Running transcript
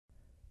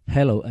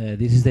Hello,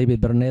 this is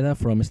David Berneda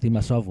from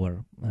Steema Software.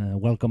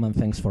 Welcome and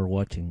thanks for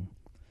watching.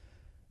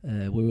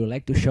 We would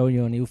like to show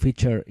you a new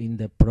feature in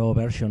the Pro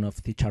version of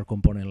TeeChart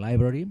component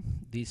library.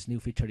 This new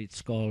feature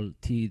is called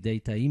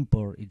T-Data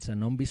Import. It's a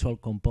non-visual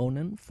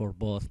component for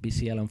both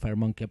VCL and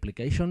FireMonkey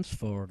applications,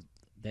 for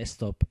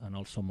desktop and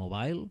also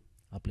mobile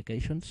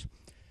applications.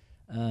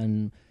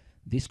 And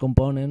this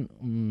component,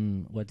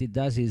 what it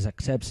does is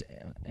accepts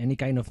any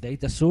kind of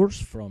data source,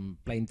 from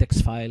plain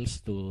text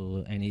files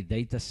to any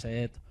data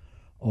set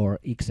or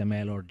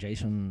XML or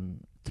JSON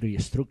tree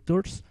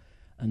structures,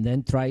 and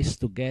then tries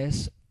to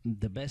guess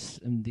the best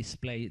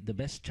display, the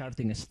best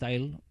charting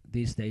style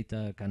this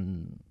data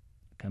can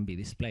be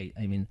displayed.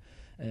 I mean,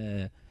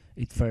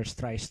 it first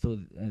tries to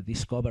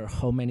discover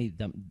how many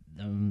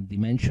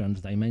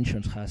dimensions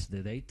has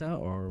the data,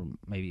 or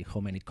maybe how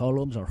many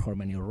columns, or how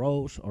many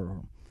rows,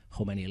 or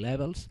how many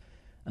levels,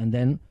 and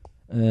then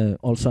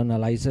also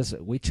analyzes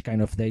which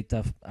kind of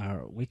data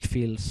which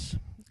fields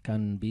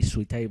can be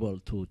suitable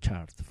to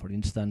chart, for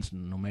instance,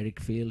 numeric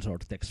fields or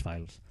text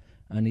files.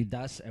 And it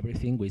does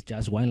everything with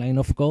just one line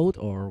of code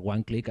or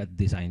one click at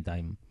design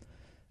time.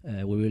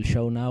 We will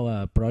show now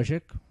a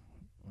project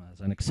as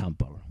an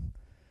example.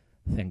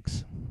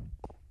 Thanks.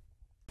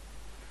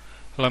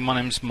 Hello, my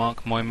name is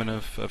Marc Meumann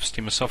of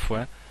Steema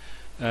Software.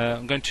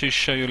 I'm going to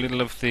show you a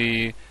little of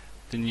the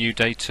new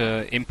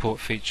data import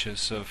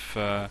features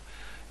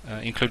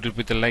included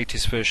with the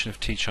latest version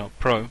of TeeChart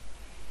Pro.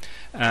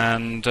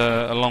 And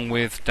along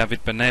with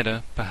David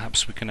Berneda,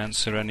 perhaps we can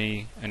answer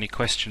any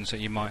questions that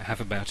you might have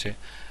about it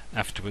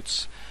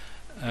afterwards.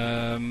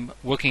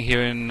 Working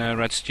here in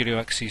RAD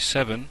Studio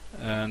XE7,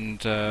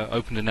 and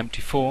opened an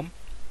empty form,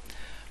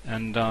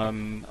 and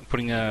I'm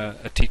putting a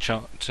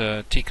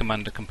TeeChart T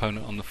commander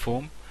component on the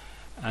form,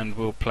 and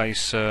we'll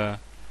place a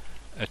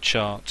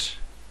chart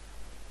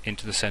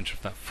into the center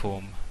of that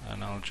form,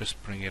 and I'll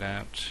just bring it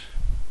out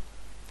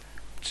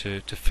to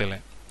fill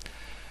it.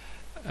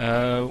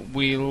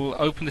 We'll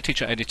open the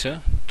TeeChart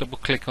editor, double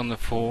click on the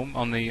form,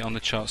 on the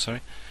chart,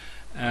 sorry,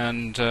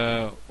 and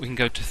we can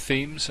go to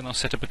themes, and I'll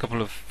set up a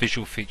couple of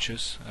visual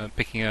features,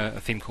 picking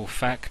a theme called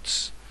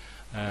facts,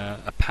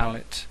 a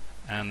palette,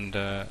 and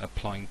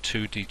applying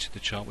 2D to the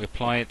chart. We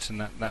apply it,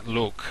 and that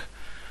look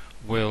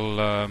will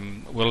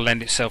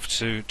lend itself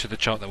to the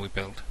chart that we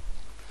build.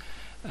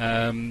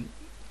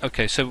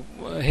 Okay, so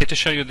here to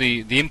show you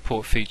the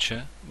import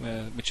feature,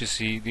 which is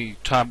the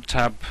tab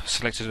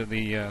selected at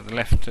the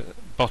left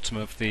bottom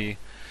of the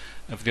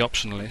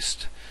option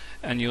list,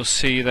 and you'll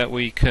see that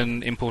we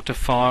can import a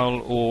file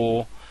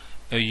or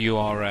a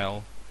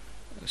URL.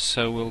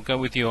 So we'll go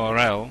with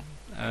URL.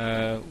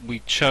 We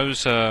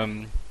chose a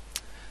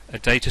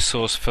data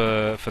source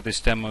for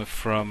this demo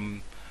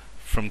from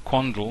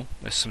Quandl.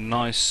 There's some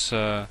nice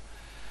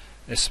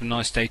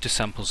data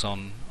samples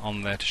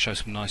on there to show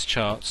some nice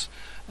charts.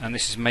 And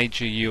this is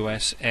major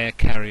US air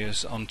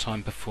carriers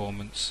on-time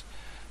performance.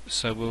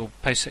 So we'll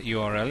paste that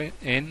URL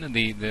in,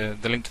 the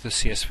link to the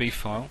CSV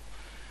file,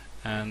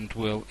 and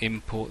we'll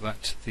import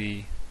that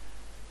to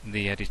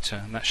the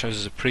editor. And that shows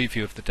us a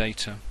preview of the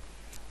data,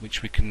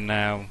 which we can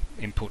now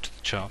import to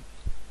the chart.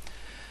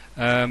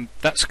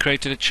 That's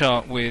created a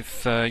chart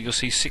with, you'll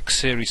see 6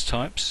 series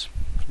types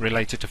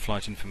related to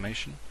flight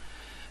information,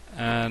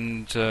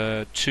 and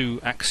 2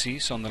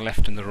 axes on the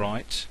left and the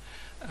right.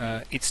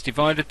 It's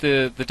divided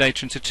the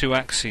data into 2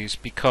 axes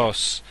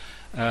because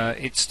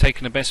it's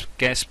taken a best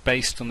guess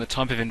based on the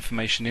type of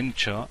information in the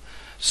chart.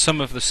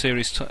 Some of the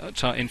series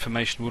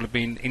information will have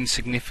been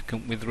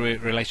insignificant with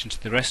relation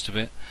to the rest of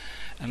it,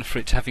 and for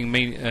it to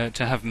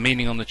have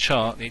meaning on the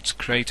chart, it's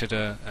created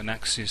an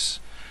axis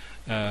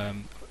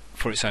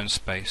for its own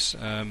space.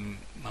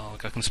 I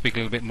can speak a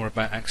little bit more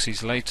about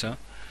axes later,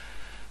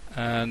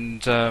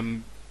 and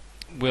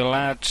we'll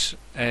add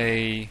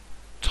a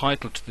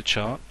title to the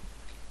chart,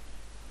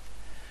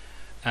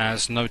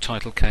 as no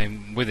title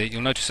came with it.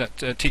 You'll notice that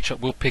TeeChart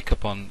will pick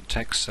up on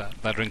texts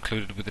that are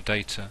included with the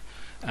data,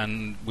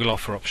 and we'll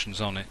offer options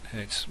on it.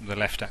 It's the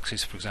left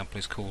axis, for example,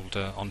 is called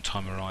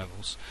on-time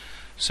arrivals.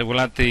 So we'll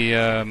add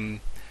the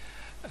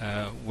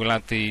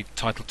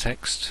title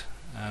text,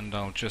 and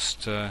I'll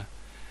just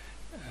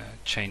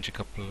change a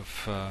couple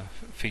of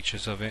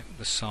features of it,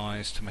 the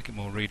size to make it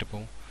more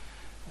readable,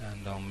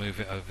 and I'll move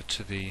it over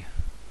to the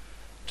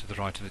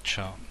right of the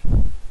chart.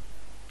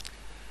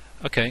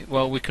 Okay,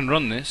 well, we can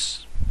run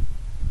this.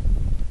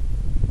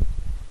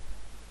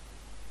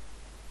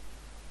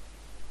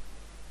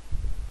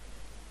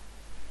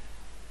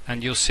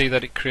 And you'll see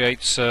that it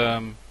creates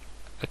a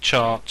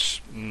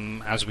chart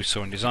as we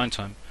saw in design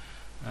time.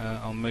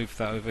 I'll move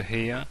that over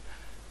here,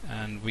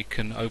 and we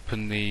can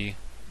open the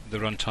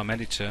Runtime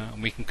Editor,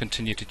 and we can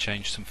continue to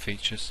change some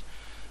features.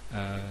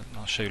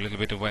 I'll show you a little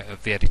bit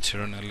of the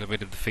editor and a little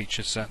bit of the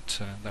features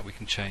that we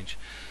can change.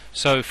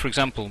 So, for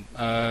example,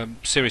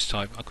 series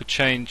type. I could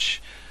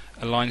change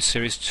a line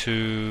series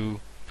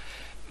to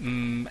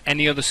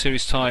any other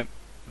series type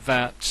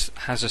that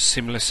has a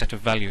similar set of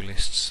value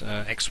lists,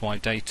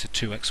 XY data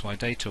to XY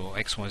data, or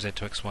XYZ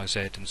to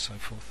XYZ, and so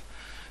forth.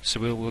 So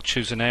we'll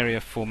choose an area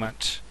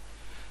format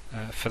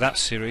for that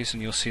series,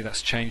 and you'll see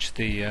that's changed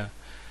the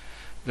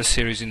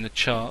series in the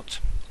chart.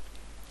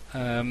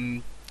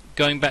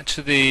 Going back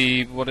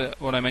to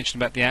what I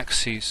mentioned about the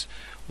axes,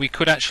 we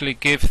could actually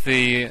give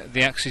the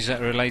axes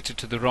that are related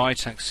to the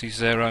right axis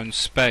their own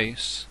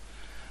space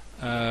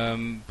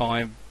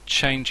by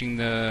changing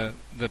the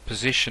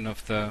position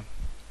of the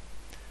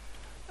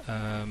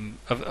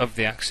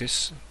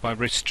axis, by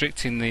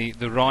restricting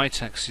the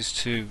right axis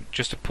to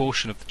just a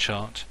portion of the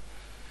chart,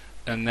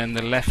 and then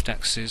the left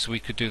axis we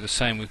could do the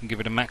same. We can give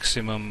it a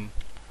maximum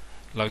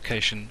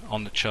location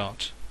on the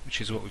chart,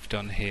 which is what we've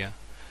done here.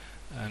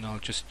 And I'll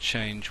just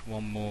change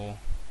one more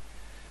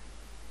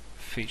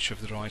feature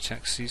of the right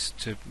axis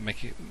to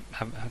make it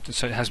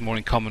so it has more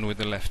in common with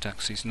the left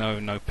axis.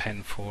 No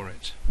pen for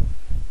it.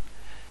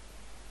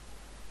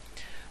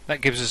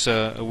 That gives us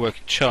a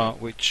working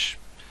chart, which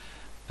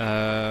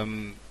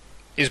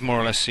is more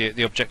or less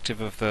the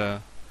objective of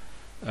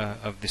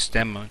this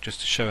demo, just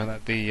to show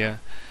that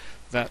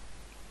that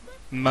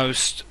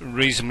most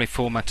reasonably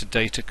formatted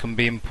data can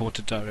be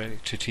imported directly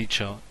to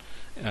TeeChart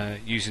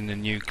using the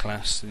new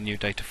class, the new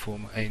data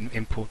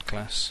import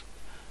class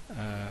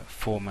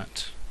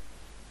format.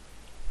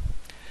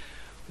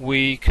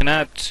 We can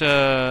add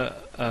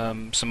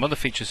some other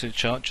features to the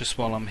chart just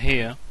while I'm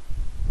here,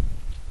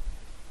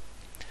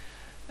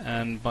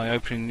 and by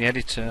opening the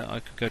editor I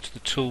could go to the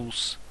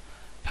tools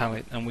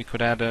palette and we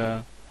could add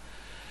a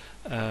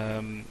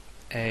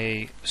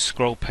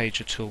scroll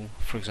pager tool,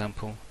 for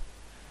example,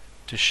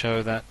 to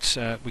show that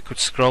we could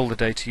scroll the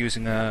data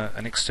using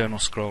an external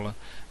scroller.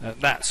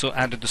 That sort of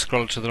added the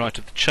scroller to the right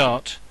of the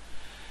chart.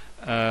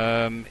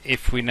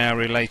 If we now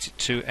relate it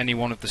to any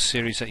one of the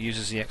series that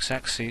uses the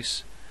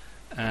x-axis,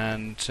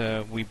 and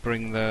we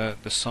bring the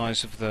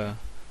size of the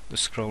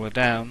scroller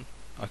down,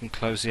 I can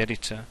close the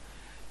editor,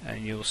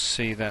 and you'll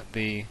see that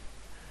the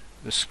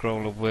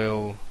scroller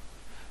will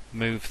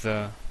move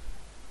the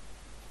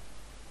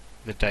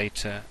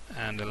data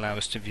and allow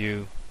us to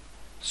view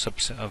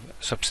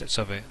subsets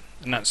of it,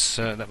 and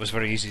that was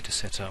very easy to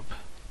set up.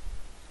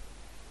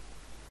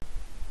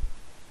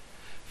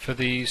 For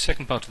the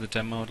second part of the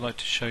demo, I'd like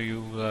to show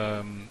you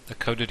a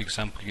coded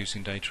example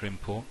using data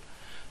import.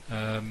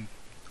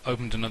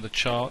 Opened another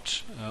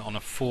chart on a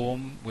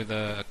form with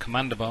a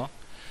commander bar.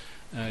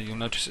 You'll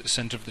notice at the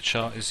center of the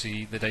chart is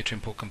the data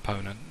import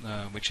component,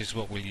 which is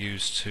what we'll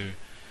use to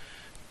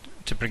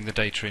bring the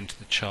data into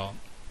the chart.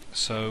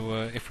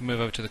 So if we move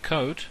over to the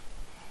code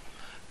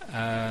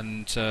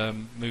and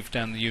move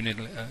down the unit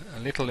a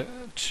little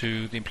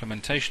to the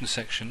implementation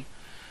section,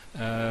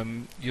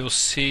 you'll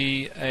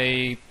see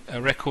a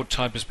record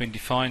type has been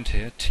defined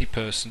here,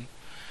 tPerson,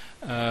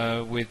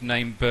 with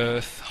name,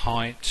 birth,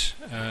 height,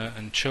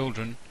 and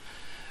children,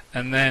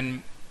 and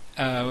then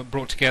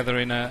brought together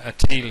in a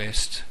T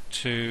list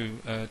to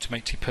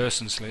make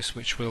tPersons list,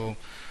 which will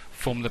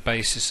form the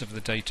basis of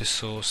the data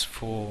source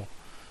for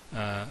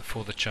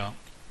the chart.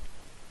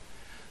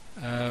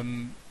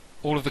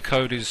 All of the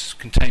code is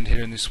contained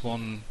here in this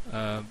one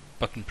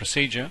button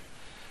procedure,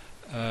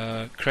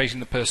 creating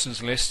the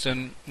persons list,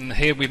 and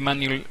here we've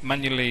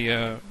manually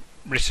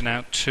written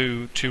out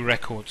two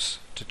records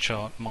to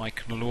chart,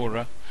 Mike and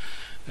Laura,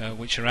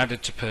 which are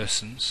added to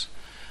persons,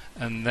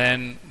 and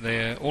then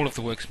all of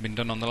the work has been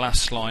done on the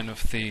last line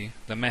of the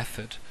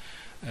method,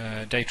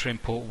 data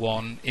import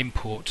 1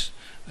 import,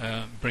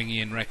 bringing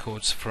in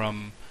records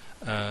from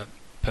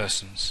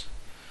persons.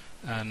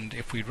 And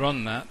if we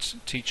run that,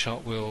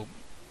 TeeChart will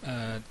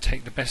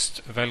take the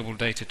best available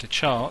data to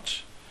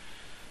chart,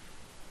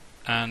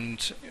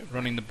 and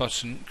running the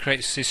button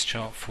creates this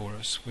chart for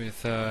us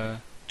with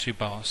 2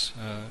 bars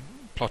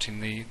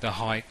plotting the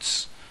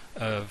heights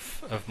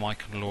of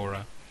Mike and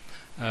Laura.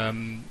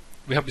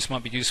 We hope this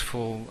might be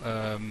useful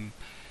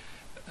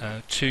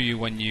to you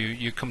when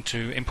you come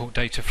to import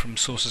data from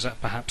sources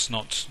that perhaps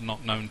not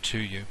known to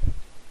you.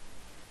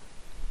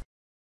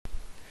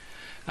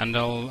 And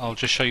I'll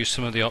just show you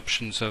some of the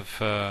options of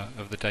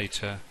the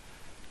data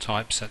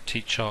types that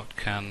TeeChart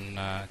can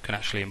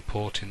actually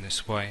import in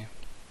this way.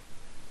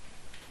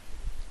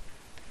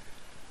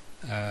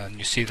 And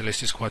you see the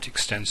list is quite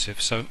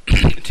extensive. So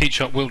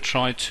TeeChart will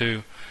try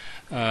to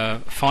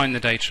find the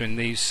data in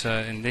this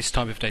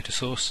type of data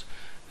source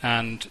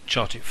and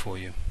chart it for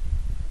you.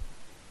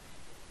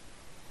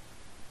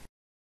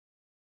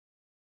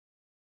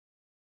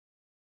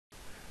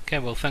 Okay,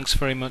 well, thanks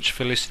very much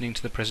for listening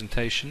to the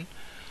presentation.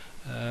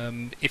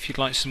 If you'd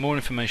like some more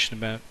information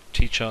about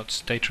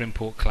TeeChart's data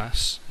import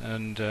class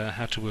and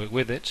how to work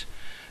with it,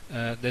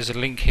 there's a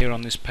link here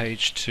on this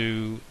page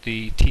to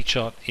the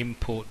TeeChart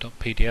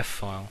import.pdf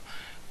file,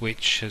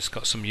 which has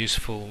got some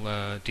useful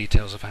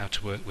details of how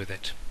to work with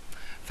it.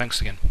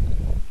 Thanks again.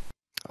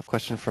 A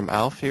question from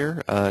Alf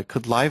here.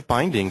 Could live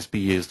bindings be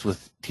used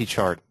with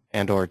TeeChart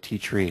and/or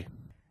T-Tree?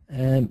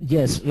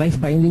 Yes,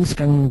 live bindings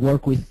can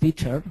work with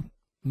TeeChart.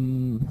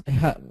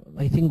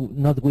 I think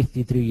not with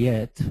T3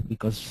 yet,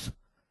 because,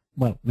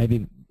 well,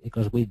 maybe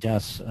because we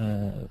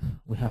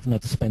have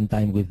not spent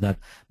time with that.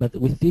 But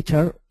with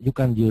TeeChart, you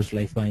can use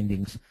live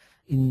bindings.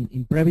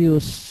 In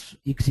previous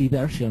XE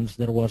versions,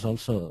 there was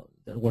also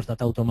there was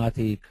that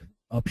automatic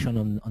option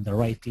on the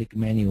right-click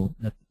menu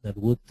that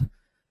would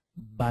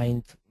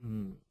bind.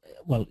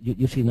 Well,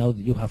 you see now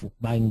you have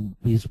bind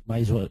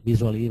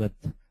visually, but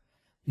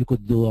you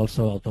could do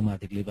also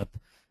automatically. But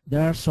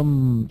there are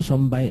some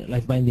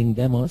live binding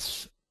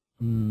demos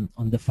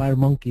on the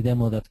FireMonkey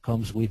demo that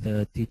comes with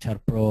a TeeChart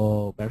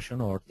Pro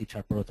version or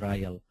TeeChart Pro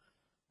trial.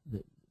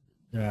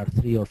 There are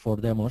 3 or 4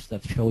 demos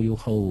that show you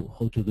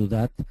how to do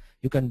that.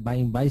 You can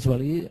bind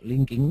visually,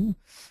 linking,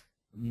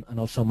 and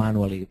also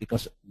manually,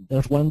 because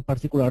there's one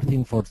particular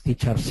thing for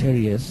TeeChart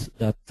series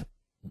that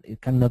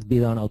it cannot be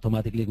done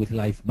automatically with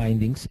live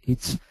bindings.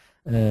 It's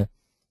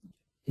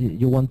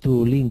you want to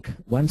link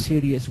one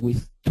series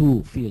with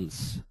 2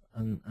 fields,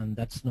 and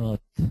that's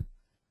not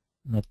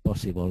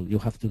possible. You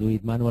have to do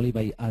it manually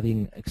by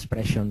adding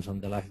expressions on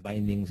the live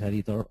bindings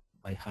editor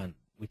by hand,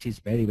 which is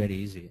very, very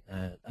easy,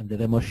 and the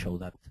demos show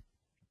that.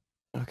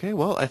 Okay,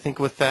 well, I think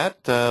with that,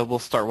 we'll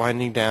start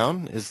winding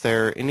down. Is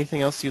there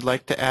anything else you'd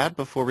like to add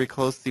before we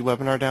close the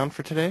webinar down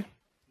for today?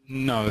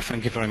 No,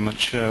 thank you very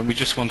much. We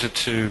just wanted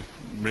to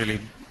really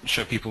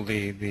show people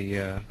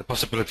the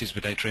possibilities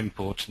with data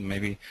import and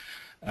maybe,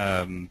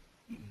 I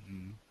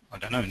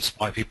don't know,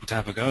 inspire people to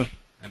have a go.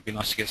 It'd be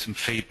nice to get some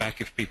feedback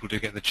if people do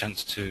get the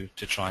chance to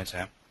try it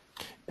out.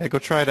 Yeah, go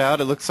try it out.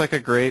 It looks like a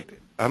great,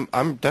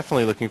 I'm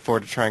definitely looking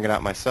forward to trying it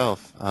out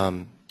myself.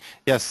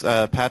 Yes,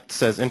 Pat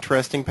says,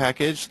 interesting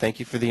package. Thank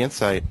you for the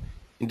insight.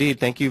 Indeed,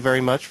 thank you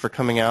very much for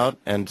coming out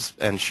and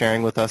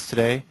sharing with us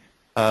today.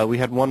 We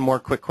had one more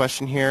quick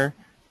question here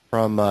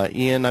from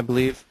Ian, I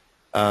believe.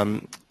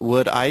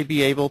 Would I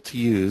be able to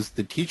use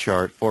the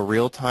TeeChart for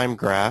real-time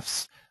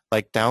graphs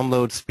like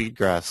download speed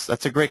graphs?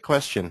 That's a great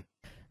question.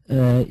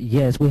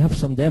 Yes, we have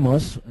some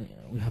demos.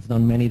 We have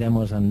done many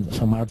demos and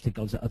some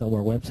articles at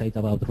our website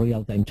about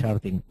real-time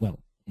charting. Well,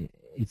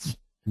 it's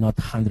not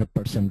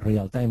 100%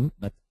 real-time,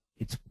 but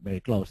it's very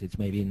close. It's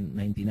maybe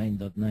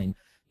 99.9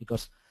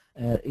 because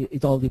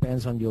it all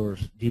depends on your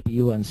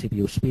GPU and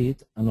CPU speed,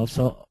 and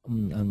also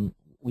on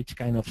which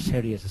kind of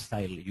series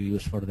style you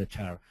use for the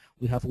chart.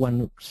 We have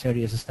one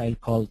series style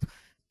called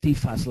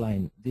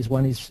T-Fastline. This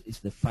one is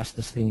the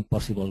fastest thing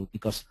possible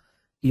because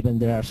even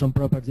there are some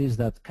properties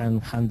that can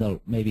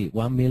handle maybe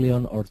 1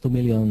 million or 2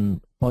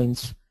 million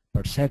points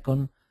per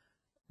second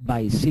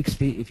by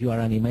 60 if you are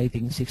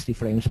animating 60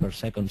 frames per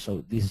second.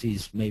 So this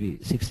is maybe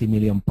 60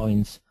 million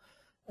points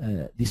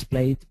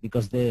displayed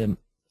because the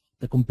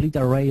complete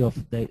array of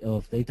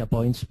data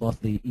points,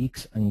 both the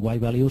X and Y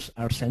values,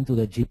 are sent to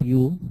the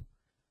GPU,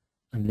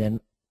 and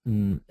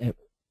then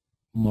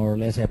more or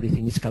less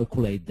everything is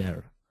calculated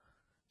there.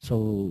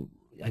 So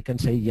I can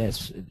say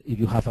yes, if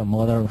you have a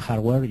modern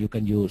hardware, you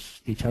can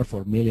use TeeChart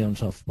for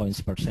millions of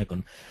points per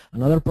second.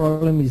 Another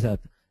problem is that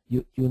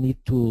you need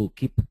to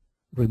keep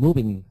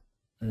removing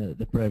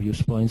the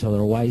previous points,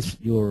 otherwise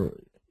your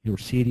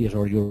series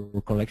or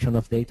your collection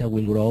of data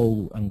will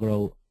grow and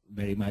grow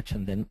very much,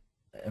 and then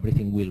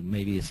everything will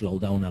maybe slow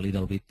down a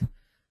little bit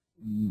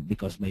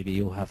because maybe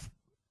you have,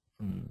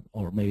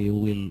 or maybe you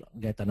will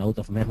get an out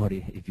of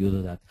memory if you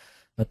do that.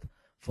 But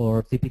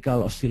for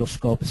typical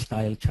oscilloscope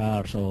style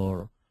charts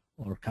or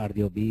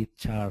cardio beat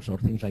charts or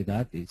things like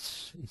that,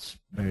 it's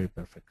very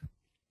perfect.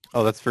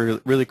 Oh, that's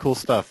really cool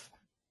stuff.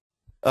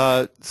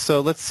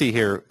 So let's see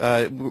here.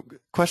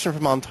 Question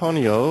from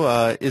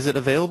Antonio. Is it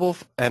available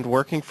and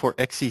working for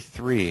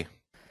XE3?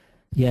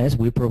 Yes,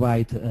 we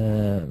provide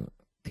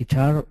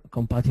TeeChart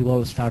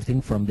compatible starting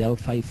from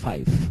Delphi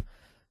 5,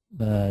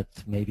 but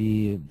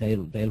maybe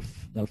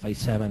Delphi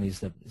 7 is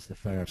the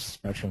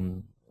first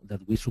version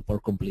that we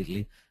support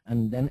completely,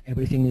 and then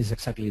everything is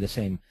exactly the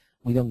same.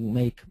 We don't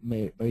make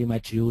very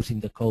much use in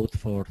the code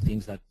for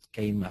things that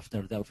came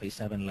after Delphi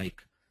 7,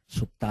 like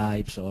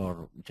subtypes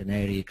or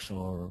generics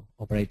or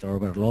operator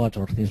overloads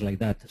or things like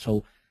that.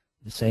 So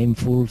the same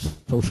full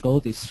source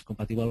code is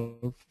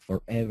compatible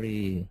for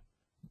every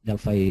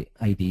Delphi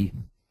IDE,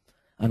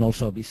 and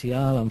also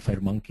VCL and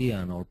FireMonkey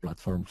and all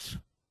platforms.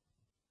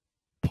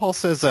 Paul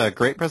says,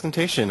 great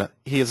presentation.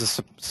 He is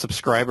a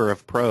subscriber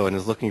of Pro and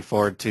is looking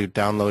forward to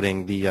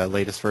downloading the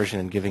latest version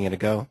and giving it a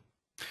go.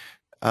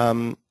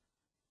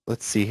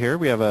 Let's see here.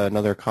 We have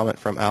another comment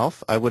from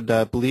Alf. I would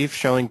believe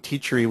showing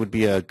T-Tree would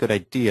be a good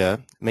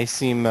idea. May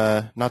seem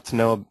not to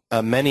know.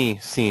 Many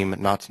seem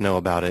not to know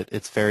about it.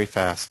 It's very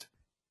fast.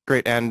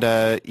 Great. And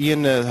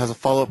Ian has a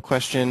follow-up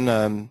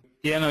question.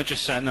 Yeah, no,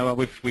 just no.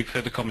 We've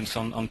heard the comments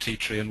on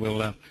T-Tree, and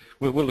we'll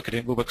look at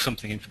it. We'll work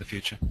something in for the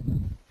future.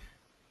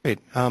 Great.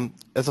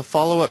 As a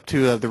follow-up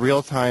to the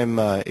real-time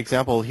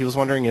example, he was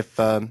wondering if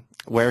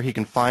where he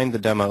can find the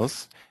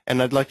demos.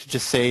 And I'd like to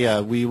just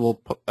say we will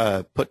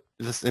put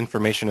this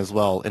information as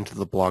well into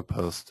the blog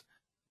post.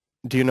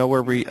 Do you know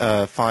where we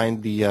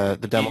find the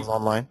demos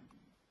online?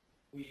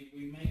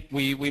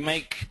 We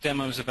make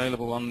demos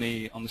available on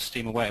the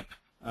Steema web.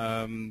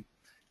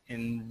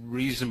 In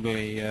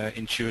reasonably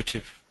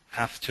intuitive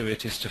path to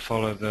it is to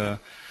follow the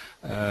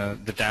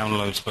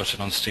downloads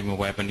button on Steema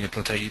web, and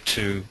it'll take you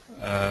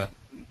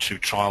to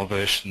trial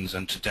versions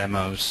and to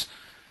demos.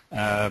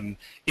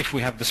 If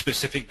we have the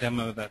specific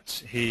demo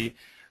that he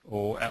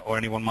or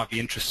anyone might be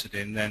interested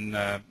in, then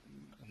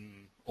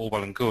all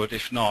well and good.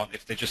 If not,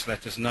 if they just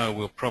let us know,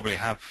 we'll probably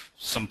have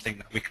something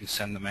that we can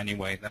send them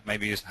anyway that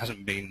maybe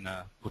hasn't been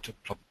put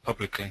up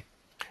publicly.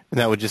 And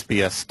that would just be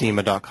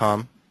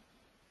steema.com?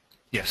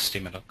 Yes,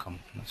 steema.com,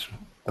 that's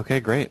right. Okay,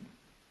 great.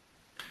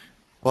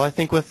 Well, I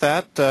think with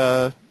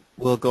that,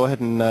 we'll go ahead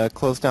and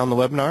close down the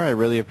webinar. I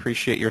really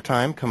appreciate your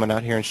time coming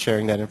out here and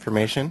sharing that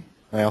information.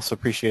 I also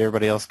appreciate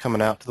everybody else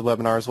coming out to the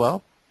webinar as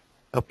well.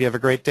 Hope you have a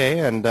great day,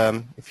 and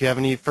if you have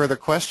any further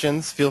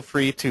questions, feel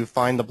free to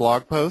find the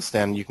blog post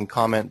and you can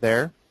comment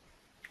there.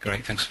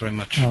 Great, thanks very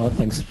much. Oh,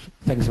 thanks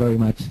very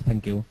much.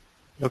 Thank you.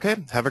 Okay,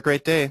 have a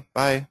great day.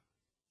 Bye.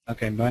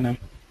 Okay, bye now.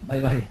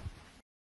 Bye-bye.